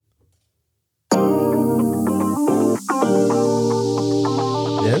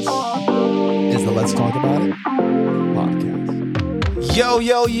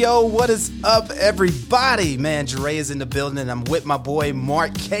Yo, what is up, everybody? Man, Jere is in the building, and I'm with my boy,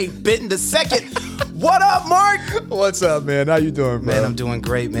 Mark K. Benton II. What up, Mark? What's up, man? How you doing, bro? Man, I'm doing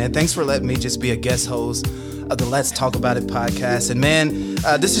great, man. Thanks for letting me just be a guest host of the Let's Talk About It podcast. And man,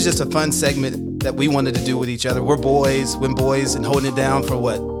 this is just a fun segment that we wanted to do with each other. We're boys, and holding it down for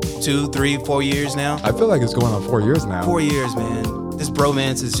what, 2, 3, 4 years now? I feel like it's going on 4 years now. 4 years, man. This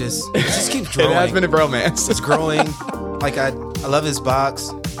bromance is just keeps growing. It has been a bromance. It's growing. Like, I love his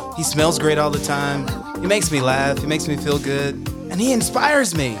box. He smells great all the time. He makes me laugh. He makes me feel good. And he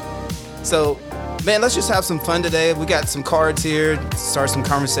inspires me. So, man, let's just have some fun today. We got some cards here to start some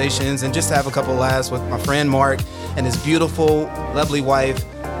conversations and just have a couple laughs with my friend Mark and his beautiful, lovely wife,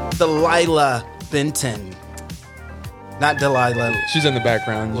 Delilah Benton. Not Delilah. She's in the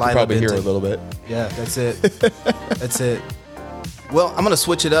background. You Lila can probably Benton. hear her a little bit. Yeah, that's it. That's it. Well, I'm going to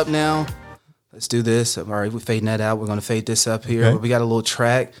switch it up now. Let's do this. All right, we're fading that out. We're going to fade this up here. Okay. We got a little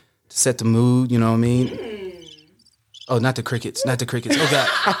track to set the mood, you know what I mean? Oh, not the crickets. Oh,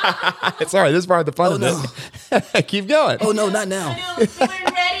 God. It's all right. This is part of the fun of no. it. Keep going. Oh, no, not now. We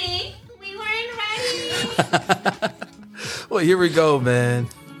weren't ready. Well, here we go, man.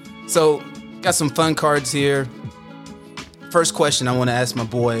 So, got some fun cards here. First question I want to ask my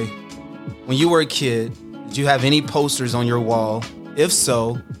boy. When you were a kid, did you have any posters on your wall? If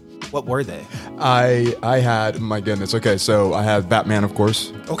so, what were they? I had, my goodness. Okay, so I had Batman, of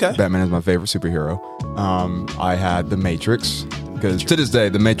course. Okay. Batman is my favorite superhero. I had The Matrix, because to this day,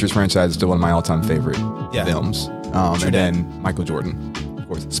 The Matrix franchise is still one of my all-time favorite films. And then Michael Jordan, of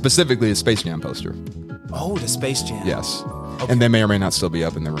course. Specifically, a Space Jam poster. Oh, the Space Jam. Yes. Okay. And they may or may not still be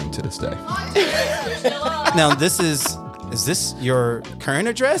up in the room to this day. Now, is this your current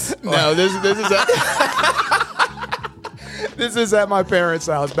address? No, this is this is at my parents'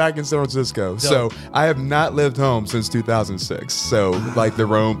 house back in San Francisco. So I have not lived home since 2006. So like the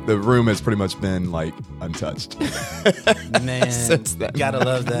room has pretty much been like untouched. Man, Since then. gotta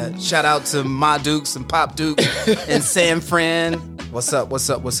love that. Shout out to Ma Dukes and Pop Duke and San Fran. What's up? Well,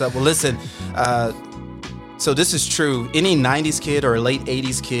 listen, so this is true. Any 90s kid or late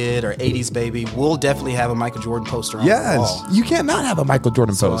 80s kid or 80s baby will definitely have a Michael Jordan poster on the wall. You can't not have a Michael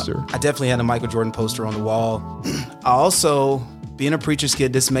Jordan poster. I definitely had a Michael Jordan poster on the wall. I also, being a preacher's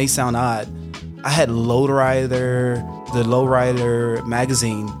kid, this may sound odd, I had the Lowrider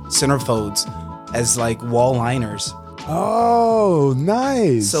magazine centerfolds as like wall liners. Oh,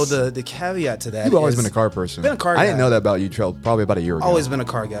 nice. So the caveat to that You've always is- been a car person. Been a car I didn't guy. know that about you, Trell, probably about a year ago. Always been a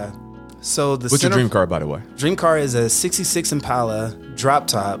car guy. So the What's your dream car, by the way? Dream car is a 66 Impala drop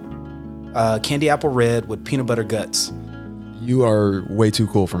top, candy apple red with peanut butter guts. You are way too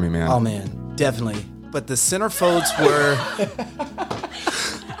cool for me, man. Oh man, definitely. But the centerfolds were.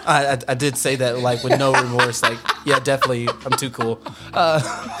 I did say that like with no remorse. Like, yeah, definitely, I'm too cool.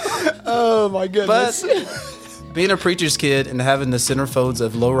 Oh my goodness. But being a preacher's kid and having the centerfolds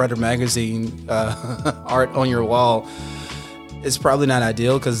of Lowrider magazine art on your wall is probably not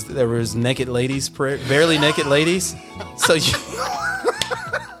ideal because there was naked ladies, barely naked ladies. So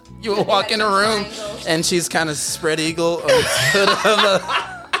you would walk in a room and she's kind of spread eagle on the hood of a.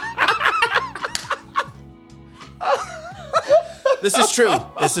 This is true.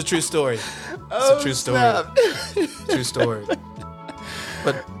 It's a true story. It's a true story. True story.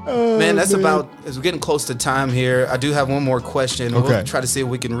 But man, that's about, as we're getting close to time here, I do have one more question. Okay. We'll try to see if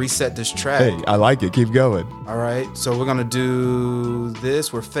we can reset this track. Hey, I like it. Keep going. All right. So we're going to do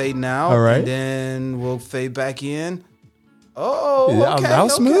this. We're fading out. All right. And then we'll fade back in. Oh, Yeah, okay. that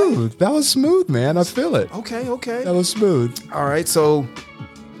was okay. smooth. That was smooth, man. I feel it. Okay. That was smooth. All right. So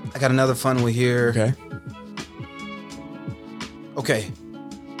I got another fun one here. Okay.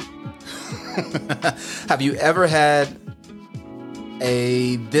 Have you ever had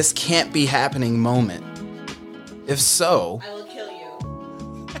a this can't be happening moment? If so, I will kill you.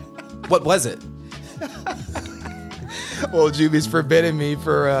 what was it? Well, Juby's forbidden me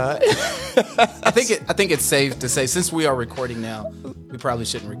for. I think it's safe to say, since we are recording now, we probably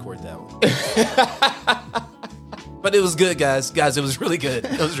shouldn't record that one. But it was good, guys. Guys, it was really good.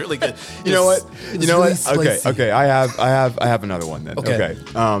 It was really good. You know what? It was really spicy. Okay. I have another one then. Okay.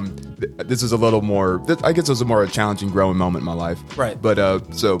 This is a little more. I guess it was a more challenging, growing moment in my life. Right. But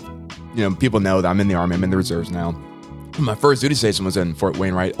so, people know that I'm in the Army. I'm in the reserves now. My first duty station was in Fort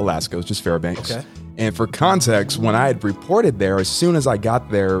Wainwright, Alaska, which is Fairbanks. Okay. And for context, when I had reported there, as soon as I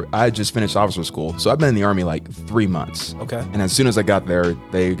got there, I had just finished officer school. So I've been in the Army like 3 months. Okay. And as soon as I got there,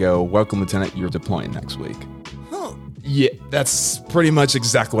 they go, "Welcome, Lieutenant. You're deploying next week." Huh. Yeah, that's pretty much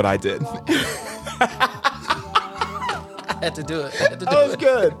exactly what I did. I had to do it. That was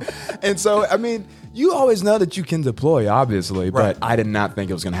good. And so, I mean, you always know that you can deploy, obviously, Right. but I did not think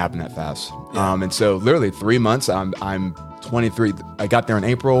it was going to happen that fast. And so literally 3 months, I'm 23. I got there in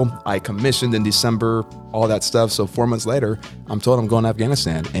April. I commissioned in December, all that stuff. So 4 months later, I'm told I'm going to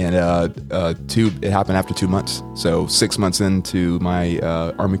Afghanistan. And it happened after 2 months. So 6 months into my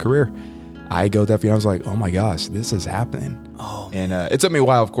Army career, I go to Afghanistan. I was like, oh my gosh, this is happening. Oh, And it took me a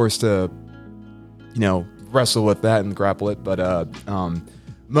while, of course, to, wrestle with that and grapple it. But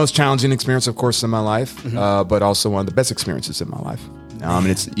most challenging experience, of course, in my life, but also one of the best experiences in my life. And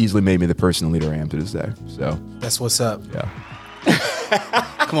it's easily made me the person and leader I am to this day. So that's what's up. yeah.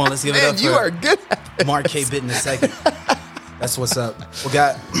 Come on, let's give it up you for are good. Mark K. Bitten II. That's what's up.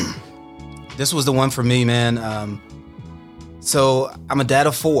 Well, this was the one for me, man. So I'm a dad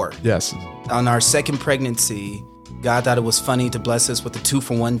of 4. Yes. On our second pregnancy, God thought it was funny to bless us with a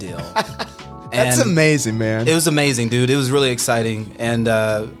 2-for-1 deal. That's amazing, man. It was amazing, dude. It was really exciting. And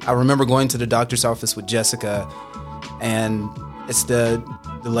I remember going to the doctor's office with Jessica, and it's the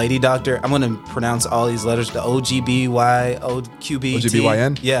lady doctor. I'm going to pronounce all these letters. The OGBY, OQB.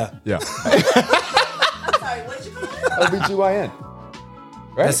 OGBYN? Yeah. Yeah. I'm sorry, what did you call it? OBGYN.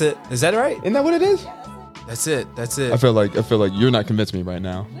 Right? That's it. Is that right? Isn't that what it is? That's it. That's it. I feel like you're not convincing me right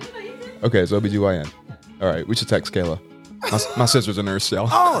now. Okay, so OBGYN. All right, we should text Kayla. My sister's a nurse, y'all.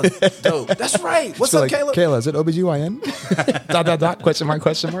 Oh, dope. That's right. What's up, Caleb? Kayla, is it OBGYN? ?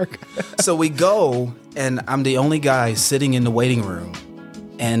 Question mark. So we go, and I'm the only guy sitting in the waiting room,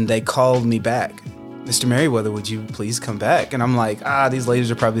 and they called me back. Mr. Merriweather, would you please come back? And I'm like, these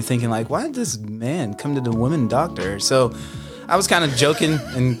ladies are probably thinking like, why did this man come to the women doctor? So I was kind of joking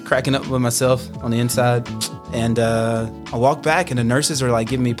and cracking up with myself on the inside. And I walked back, and the nurses are like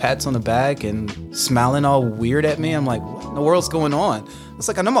giving me pats on the back and smiling all weird at me. I'm like, what in the world's going on? I was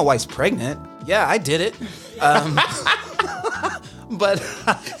like, I know my wife's pregnant. Yeah, I did it.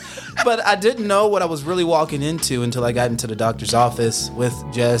 But I didn't know what I was really walking into until I got into the doctor's office with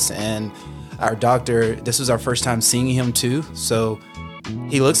Jess and our doctor. This was our first time seeing him too. So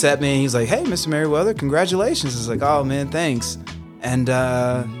he looks at me and he's like, hey, Mr. Merriweather, congratulations. It's like, oh man, thanks. And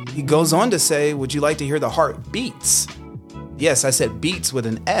he goes on to say, would you like to hear the heart beats? Yes, I said beats with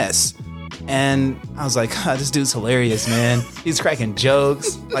an S. And I was like, this dude's hilarious, man. He's cracking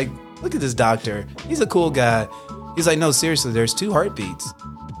jokes. Like, look at this doctor. He's a cool guy. He's like, no, seriously, there's 2 heartbeats.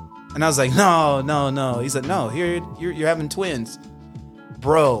 And I was like, no. He's like, no, here you're having twins.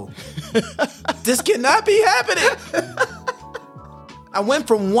 Bro, this cannot be happening. I went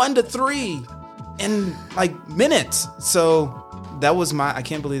from 1 to 3 in like minutes. So that was my I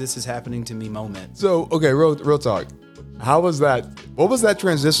can't believe this is happening to me moment. So, okay, real talk. How was that? What was that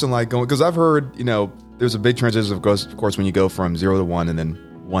transition like going? Because I've heard, there's a big transition, of course, when you go from 0 to 1 and then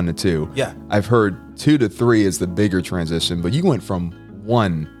 1 to 2. Yeah. I've heard 2 to 3 is the bigger transition, but you went from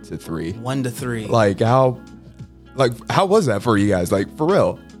 1 to 3. 1 to 3. How was that for you guys? Like, for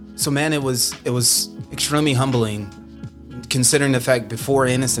real? So man, it was extremely humbling, considering the fact before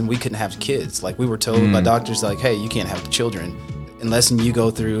Innocent we couldn't have kids. Like we were told by doctors, like, hey, you can't have children unless you go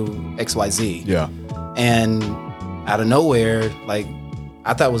through XYZ. Yeah. And out of nowhere, like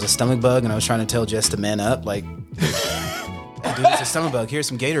I thought it was a stomach bug, and I was trying to tell Jess to man up, like, hey, dude, it's a stomach bug. Here's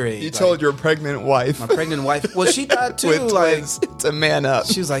some Gatorade. You told your pregnant wife. My pregnant wife. Well, she thought too. With like twins, to man up.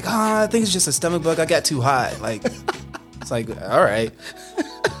 she was like, I think it's just a stomach bug. I got too hot. Like, it's like, all right.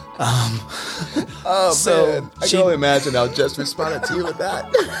 Oh, So man. I can only imagine how Jess responded to you with that.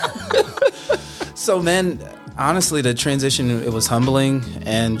 So, man, honestly, the transition, it was humbling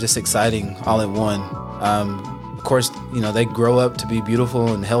and just exciting all at one. Of course, they grow up to be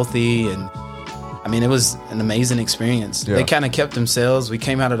beautiful and healthy, and I mean, it was an amazing experience. Yeah. They kind of kept themselves. We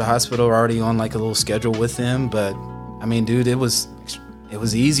came out of the hospital already on like a little schedule with them, but I mean, dude, it was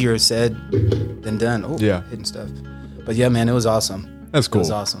easier said than done. Oh, Yeah. hitting stuff. But yeah, man, it was awesome. That's cool. It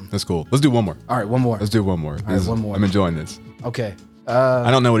was awesome. That's cool. Let's do one more. All right, one more. Let's do one more. right, one more. I'm enjoying this. Okay. I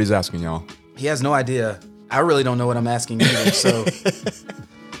don't know what he's asking, y'all. He has no idea. I really don't know what I'm asking either. So,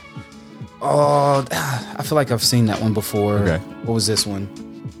 I feel like I've seen that one before. Okay. What was this one?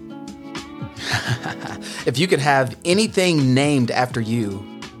 If you could have anything named after you,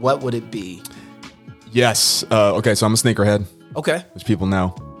 what would it be? Yes. Okay, so I'm a sneakerhead, Okay. which people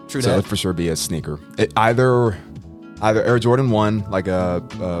know. True so that. it'd for sure be a sneaker. Either Air Jordan 1, like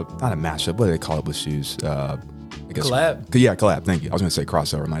not a mashup. What do they call it with shoes? I guess Collab? Yeah, collab. Thank you. I was going to say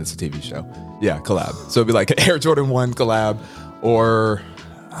crossover. Night. It's a TV show. Yeah, collab. So it'd be like Air Jordan 1 collab, or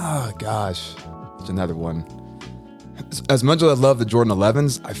oh gosh, it's another one. As much as I love the Jordan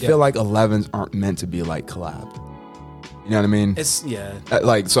 11s, I feel like 11s aren't meant to be like collab. You know what I mean? It's yeah.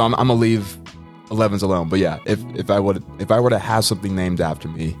 So I'm gonna leave 11s alone. But yeah, if I were to have something named after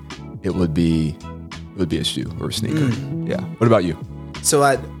me, it would be would be a shoe or a sneaker. Yeah. What about you? So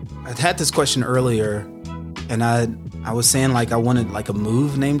I had this question earlier, and I was saying like I wanted like a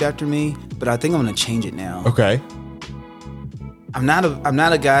move named after me, but I think I'm gonna change it now. Okay. I'm not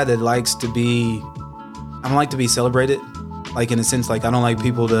a guy that likes to be. I don't like to be celebrated, like in a sense, like I don't like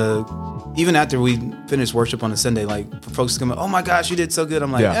people to. Even after we finish worship on a Sunday, like for folks to come, oh my gosh, you did so good.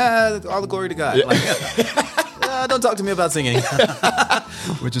 I'm like, all the glory to God. Yeah. Like, don't talk to me about singing.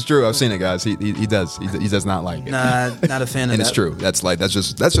 Which is true. I've seen it, guys. He does not like it. Not a fan of and that. It's true. That's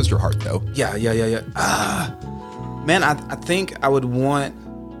just your heart, though. Yeah. Man, I think I would want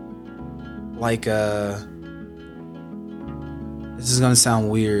like this is gonna sound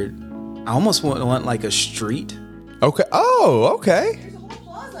weird. I almost want like a street. Okay. Oh, okay. There's a whole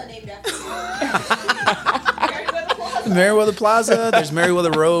plaza named after you. Meriwether Plaza. There's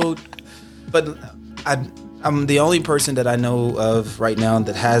Meriwether Road. But I'm the only person that I know of right now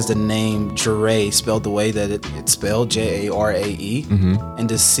that has the name Jarae spelled the way that it's spelled, Jarae. And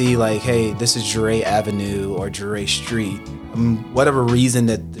to see like, hey, this is Jarae Avenue or Jarae Street. Whatever reason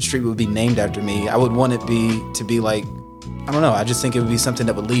that the street would be named after me, I would want it to be like, I don't know. I just think it would be something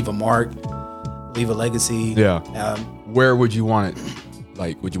that would leave a mark, leave a legacy. Yeah. Where would you want it?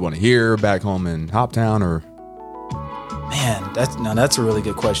 Like, would you want it here, back home in Hoptown, or? Man, that's a really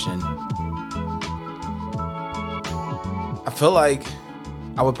good question. I feel like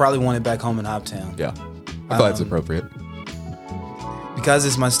I would probably want it back home in Hoptown. Yeah, I thought that's appropriate. Because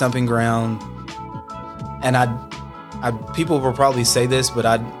it's my stumping ground, and people will probably say this, but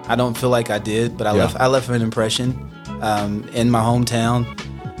I don't feel like I did. But I left an impression in my hometown,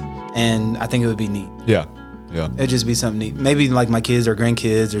 and I think it would be neat. Yeah. It'd just be something neat. Maybe like my kids or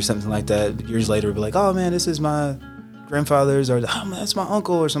grandkids or something like that. Years later, would be like, oh man, this is my grandfather's, or oh man, that's my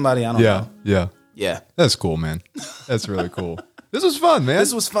uncle or somebody. I don't know. Yeah. That's cool, man. That's really cool. This was fun, man.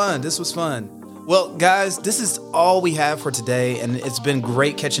 This was fun. Well, guys, this is all we have for today, and it's been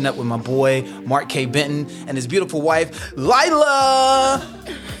great catching up with my boy, Mark K. Benton, and his beautiful wife, Lila.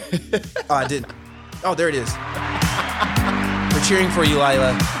 Oh, I didn't. Oh, there it is. We're cheering for you,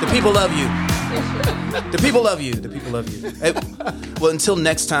 Lila. The people love you. The people love you. Hey, well, until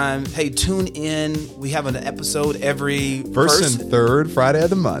next time, hey, tune in. We have an episode every first and third Friday of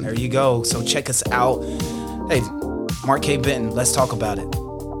the month. There you go. So check us out. Hey, Mark K. Benton, let's talk about it.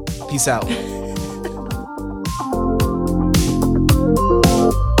 Peace out.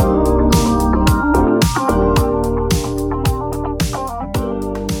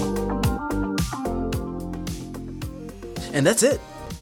 And that's it.